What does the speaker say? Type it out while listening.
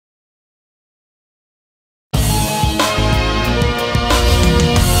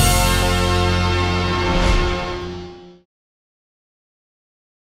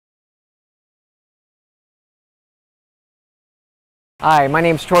Hi, my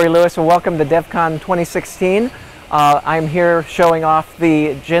name is Tori Lewis and welcome to DevCon 2016. I'm here showing off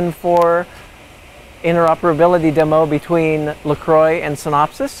the Gen 4 interoperability demo between LeCroy and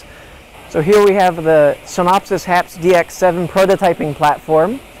Synopsys. So here we have the Synopsys HAPS DX7 prototyping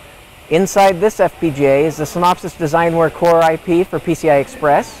platform. Inside this FPGA is the Synopsys DesignWare Core IP for PCI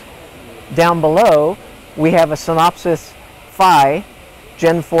Express. Down below we have a Synopsys PHY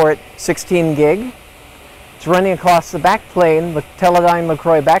Gen 4 at 16 gig. It's running across the backplane, the Teledyne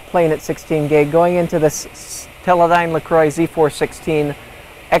LeCroy backplane at 16 gig, going into this Teledyne LeCroy Z416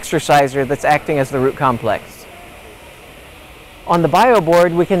 exerciser that's acting as the root complex. On the BIO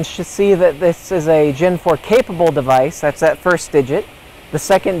board, we can see that this is a Gen 4 capable device. That's that first digit. The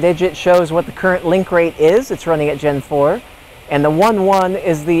second digit shows what the current link rate is. It's running at Gen 4. And the 11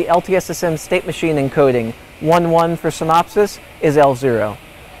 is the LTSSM state machine encoding. 11 for Synopsys is L0.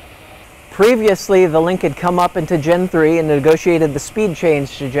 Previously, the link had come up into Gen 3 and negotiated the speed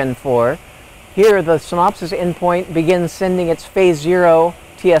change to Gen 4. Here, the Synopsys endpoint begins sending its phase 0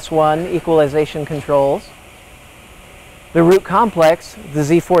 TS1 equalization controls. The root complex, the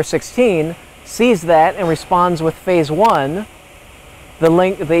Z416, sees that and responds with phase 1.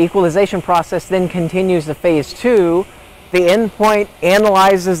 The equalization process then continues to phase 2. The endpoint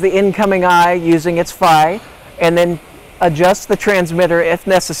analyzes the incoming I using its PHY and then adjusts the transmitter if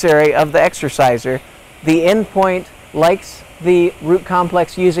necessary of the exerciser. The endpoint likes the root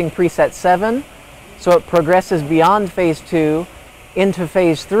complex using preset 7, so it progresses beyond phase 2 into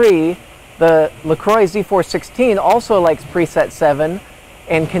phase 3. The LeCroy Z416 also likes preset 7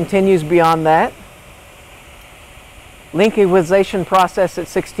 and continues beyond that. Link equalization process at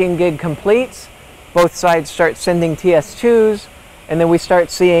 16 gig completes. Both sides start sending TS2s, and then we start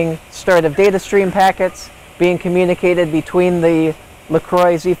seeing start of data stream packets being communicated between the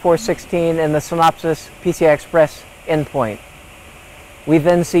LeCroy Z416 and the Synopsys PCI Express endpoint. We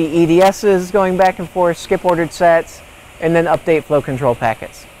then see EDSs going back and forth, skip ordered sets, and then update flow control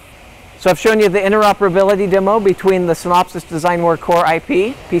packets. So I've shown you the interoperability demo between the Synopsys DesignWare Core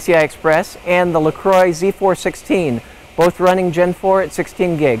IP, PCI Express, and the LeCroy Z416, both running Gen 4 at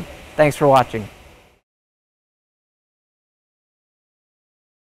 16 gig. Thanks for watching.